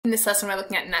In this lesson, we're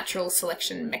looking at natural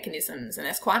selection mechanisms, and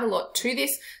there's quite a lot to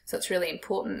this, so it's really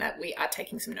important that we are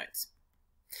taking some notes.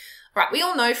 Right, we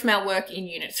all know from our work in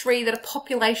Unit 3 that a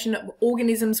population of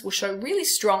organisms will show really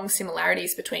strong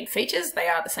similarities between features. They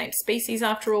are the same species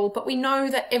after all, but we know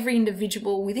that every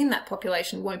individual within that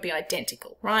population won't be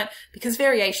identical, right? Because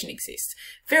variation exists.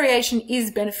 Variation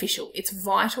is beneficial. It's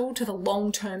vital to the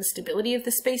long-term stability of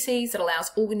the species. It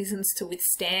allows organisms to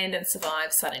withstand and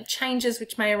survive sudden changes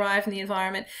which may arrive in the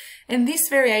environment. And this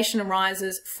variation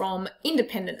arises from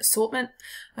independent assortment,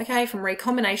 okay, from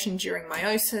recombination during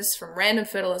meiosis, from random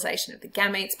fertilization of the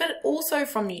gametes, but also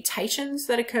from mutations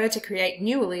that occur to create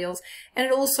new alleles, and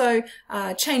it also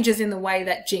changes in the way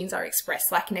that genes are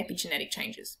expressed, like in epigenetic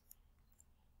changes.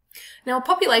 Now, a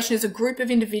population is a group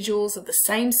of individuals of the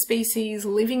same species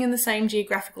living in the same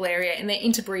geographical area, and they're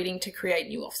interbreeding to create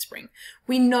new offspring.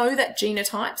 We know that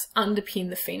genotypes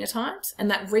underpin the phenotypes, and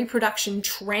that reproduction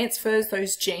transfers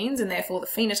those genes and therefore the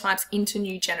phenotypes into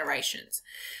new generations.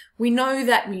 We know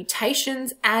that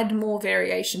mutations add more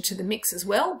variation to the mix as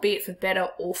well, be it for better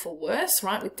or for worse,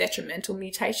 right, with detrimental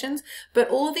mutations. But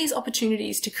all of these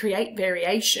opportunities to create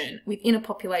variation within a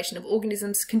population of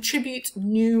organisms contributes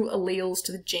new alleles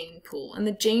to the gene pool, and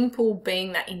the gene pool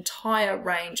being that entire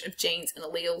range of genes and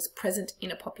alleles present in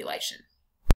a population.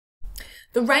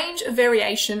 The range of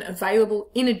variation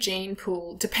available in a gene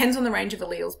pool depends on the range of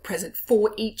alleles present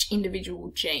for each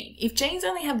individual gene. If genes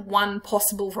only have one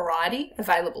possible variety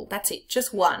available, that's it,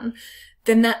 just one,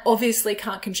 then that obviously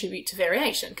can't contribute to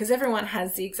variation because everyone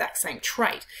has the exact same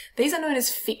trait. These are known as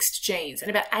fixed genes, and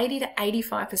about 80 to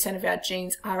 85% of our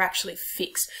genes are actually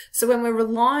fixed. So when we're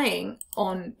relying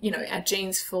on, our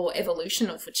genes for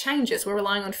evolution or for changes, we're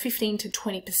relying on 15 to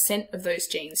 20% of those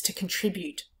genes to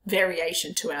contribute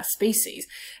variation to our species,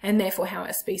 and therefore how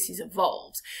our species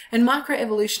evolves. And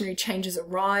microevolutionary changes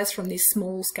arise from this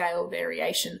small scale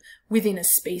variation within a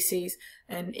species,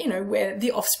 and where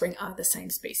the offspring are the same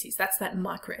species. That's that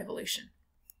microevolution.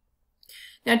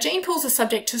 Now, gene pools are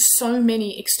subject to so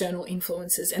many external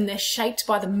influences, and they're shaped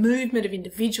by the movement of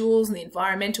individuals and the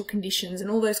environmental conditions and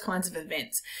all those kinds of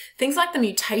events. Things like the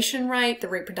mutation rate, the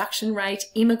reproduction rate,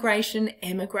 immigration,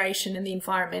 emigration, and the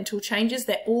environmental changes,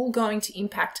 they're all going to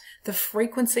impact the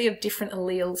frequency of different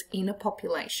alleles in a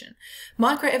population.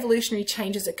 Microevolutionary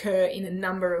changes occur in a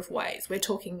number of ways. We're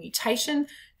talking mutation,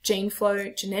 gene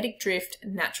flow, genetic drift,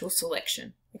 and natural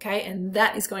selection. Okay, and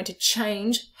that is going to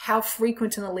change how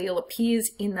frequent an allele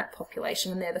appears in that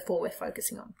population, and they're the four we're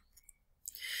focusing on.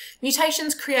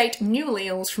 Mutations create new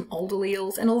alleles from old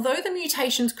alleles, and although the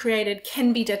mutations created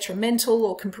can be detrimental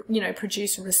or can,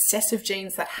 produce recessive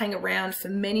genes that hang around for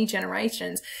many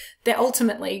generations, they're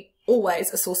ultimately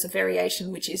always a source of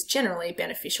variation, which is generally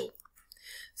beneficial.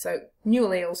 So, new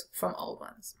alleles from old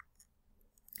ones.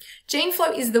 Gene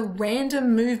flow is the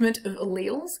random movement of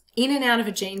alleles in and out of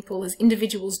a gene pool as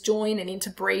individuals join and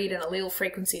interbreed and allele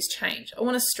frequencies change. I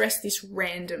want to stress this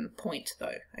random point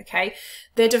though, okay?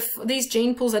 These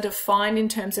gene pools are defined in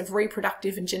terms of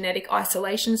reproductive and genetic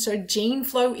isolation, so gene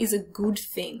flow is a good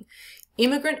thing.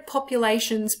 Immigrant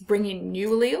populations bring in new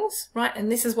alleles, right?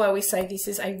 And this is why we say this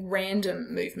is a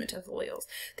random movement of alleles.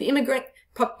 The immigrant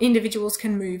individuals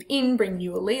can move in, bring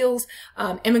new alleles.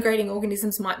 Emigrating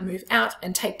organisms might move out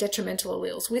and take detrimental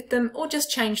alleles with them, or just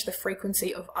change the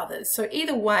frequency of others. So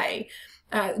either way,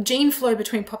 gene flow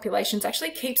between populations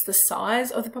actually keeps the size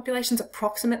of the populations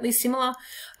approximately similar,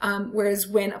 whereas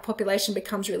when a population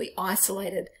becomes really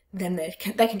isolated, then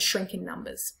they can shrink in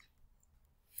numbers.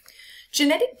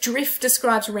 Genetic drift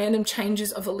describes random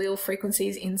changes of allele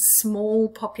frequencies in small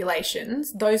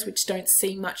populations, those which don't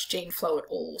see much gene flow at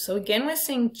all. So again, we're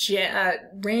seeing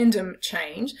random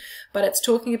change, but it's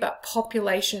talking about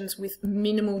populations with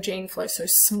minimal gene flow, so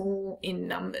small in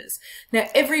numbers. Now,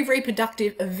 every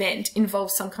reproductive event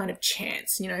involves some kind of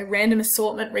chance, random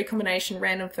assortment, recombination,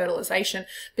 random fertilization.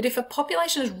 But if a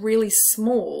population is really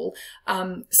small,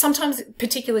 sometimes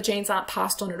particular genes aren't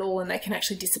passed on at all, and they can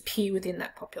actually disappear within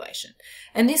that population.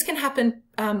 And this can happen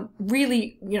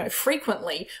really,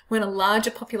 frequently when a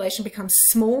larger population becomes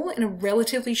small in a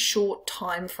relatively short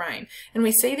time frame. And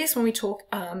we see this when we talk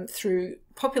through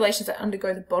populations that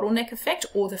undergo the bottleneck effect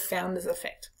or the founder's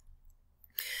effect.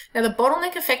 Now, the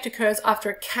bottleneck effect occurs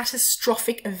after a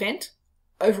catastrophic event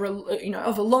over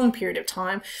of a long period of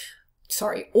time.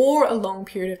 or a long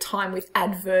period of time with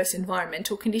adverse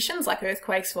environmental conditions like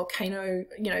earthquakes, volcano,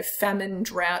 famine,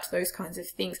 drought, those kinds of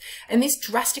things. And this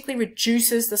drastically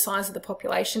reduces the size of the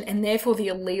population, and therefore the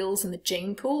alleles in the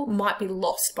gene pool might be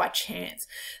lost by chance.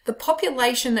 The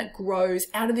population that grows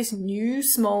out of this new,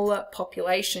 smaller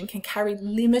population can carry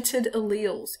limited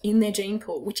alleles in their gene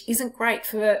pool, which isn't great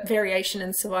for variation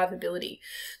and survivability.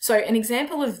 So an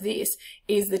example of this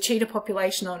is the cheetah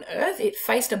population on Earth. It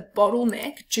faced a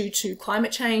bottleneck due to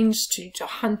climate change, due to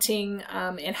hunting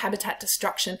and habitat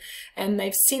destruction, and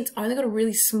they've since only got a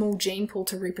really small gene pool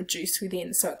to reproduce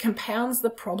within. So it compounds the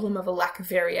problem of a lack of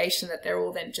variation, that they're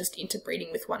all then just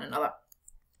interbreeding with one another.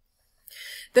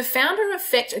 The founder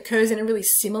effect occurs in a really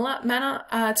similar manner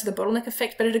to the bottleneck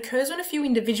effect, but it occurs when a few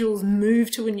individuals move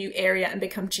to a new area and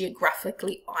become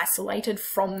geographically isolated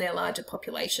from their larger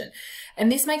population.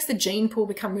 And this makes the gene pool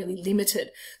become really limited.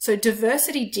 So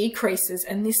diversity decreases,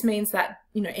 and this means that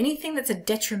anything that's a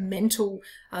detrimental,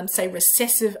 say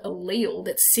recessive allele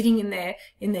that's sitting in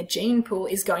their gene pool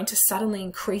is going to suddenly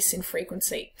increase in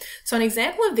frequency. So an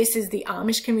example of this is the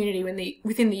Amish community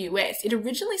within the US. It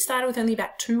originally started with only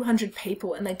about 200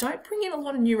 people, and they don't bring in a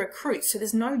lot of new recruits, so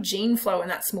there's no gene flow in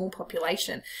that small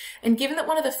population. And given that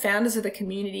one of the founders of the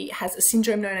community has a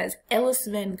syndrome known as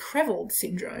Ellis-Van Creveld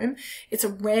syndrome, it's a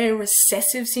rare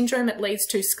recessive syndrome that leads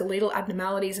to skeletal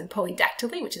abnormalities and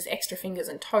polydactyly, which is extra fingers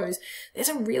and toes. There's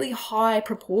a really high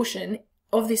proportion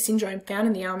of this syndrome found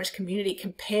in the Amish community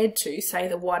compared to, say,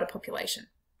 the wider population.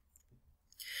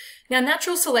 Now,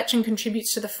 natural selection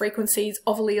contributes to the frequencies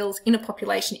of alleles in a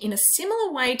population in a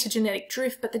similar way to genetic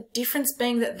drift, but the difference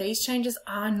being that these changes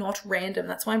are not random.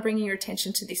 That's why I'm bringing your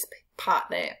attention to this part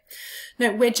there.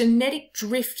 Now, where genetic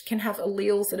drift can have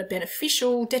alleles that are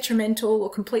beneficial, detrimental, or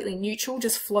completely neutral,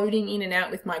 just floating in and out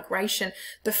with migration,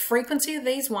 the frequency of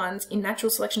these ones in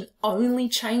natural selection only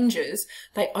changes.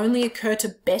 They only occur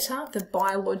to better the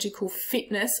biological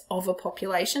fitness of a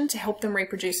population to help them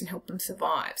reproduce and help them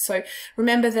survive. So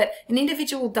remember that an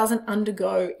individual doesn't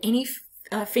undergo any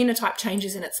phenotype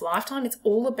changes in its lifetime. It's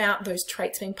all about those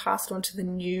traits being passed on to the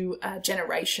new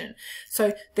generation.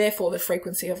 So therefore the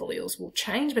frequency of alleles will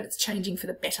change, but it's changing for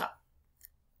the better.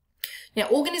 Now,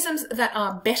 organisms that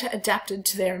are better adapted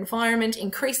to their environment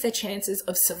increase their chances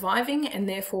of surviving and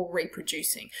therefore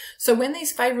reproducing. So when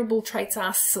these favourable traits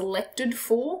are selected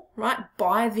for,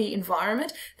 by the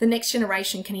environment, the next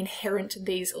generation can inherit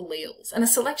these alleles. And a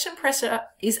selection pressure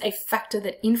is a factor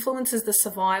that influences the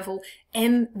survival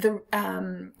and the,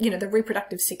 the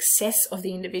reproductive success of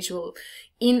the individual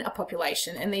in a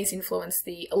population, and these influence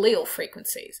the allele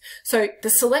frequencies. So the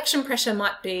selection pressure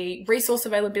might be resource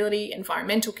availability,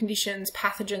 environmental conditions,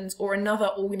 pathogens, or another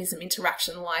organism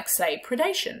interaction like, say,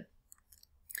 predation.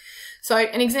 So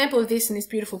an example of this in this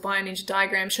beautiful BioNinja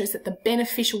diagram shows that the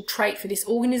beneficial trait for this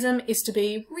organism is to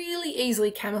be really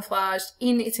easily camouflaged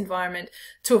in its environment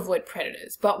to avoid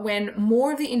predators. But when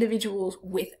more of the individuals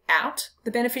without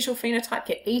the beneficial phenotype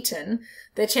get eaten,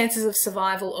 their chances of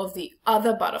survival of the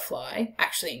other butterfly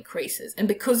actually increases. And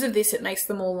because of this, it makes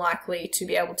them more likely to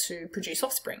be able to produce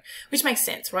offspring, which makes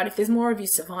sense, right? If there's more of you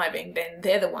surviving, then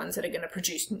they're the ones that are going to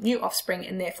produce new offspring,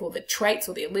 and therefore the traits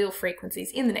or the allele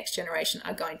frequencies in the next generation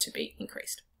are going to be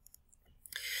increased.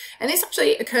 And this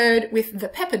actually occurred with the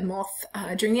peppered moth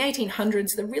during the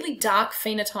 1800s. The really dark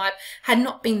phenotype had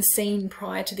not been seen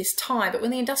prior to this time, but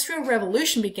when the Industrial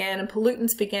Revolution began and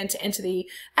pollutants began to enter the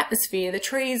atmosphere, the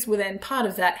trees were then part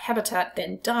of that habitat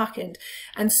then darkened,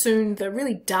 and soon the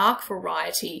really dark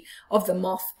variety of the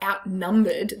moth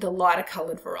outnumbered the lighter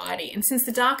coloured variety. And since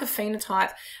the darker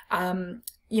phenotype,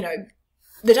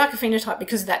 the darker phenotype,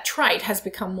 because of that trait, has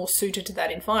become more suited to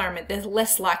that environment, they're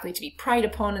less likely to be preyed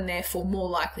upon and therefore more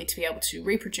likely to be able to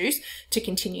reproduce to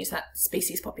continue that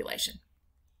species population.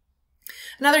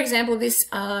 Another example of this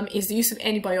is the use of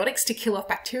antibiotics to kill off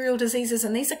bacterial diseases,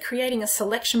 and these are creating a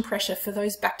selection pressure for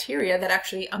those bacteria that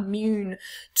actually are immune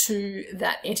to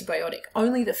that antibiotic.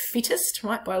 Only the fittest,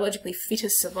 biologically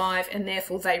fittest survive, and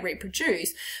therefore they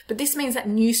reproduce. But this means that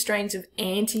new strains of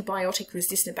antibiotic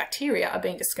resistant bacteria are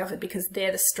being discovered because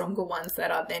they're the stronger ones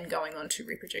that are then going on to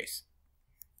reproduce.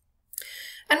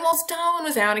 And whilst Darwin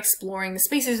was out exploring the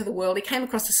species of the world, he came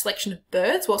across a selection of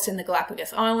birds whilst in the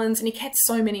Galapagos Islands, and he kept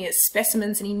so many as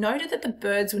specimens, and he noted that the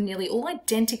birds were nearly all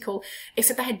identical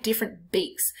except they had different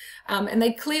beaks. And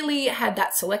they clearly had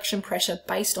that selection pressure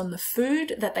based on the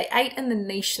food that they ate and the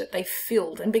niche that they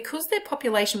filled. And because their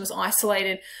population was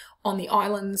isolated on the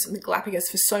islands and the Galapagos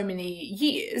for so many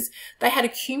years, they had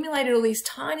accumulated all these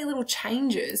tiny little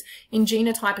changes in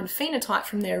genotype and phenotype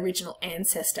from their original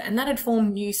ancestor, and that had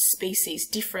formed new species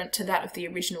different to that of the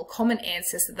original common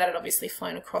ancestor that had obviously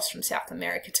flown across from South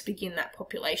America to begin that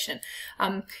population.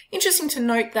 Interesting to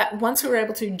note that once we were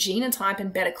able to genotype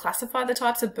and better classify the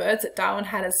types of birds that Darwin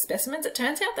had as specimens, it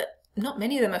turns out that not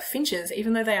many of them are finches,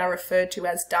 even though they are referred to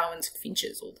as Darwin's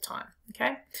finches all the time.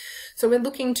 Okay, so we're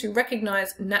looking to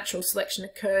recognize natural selection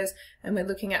occurs, and we're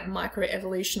looking at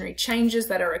microevolutionary changes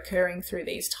that are occurring through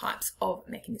these types of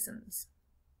mechanisms.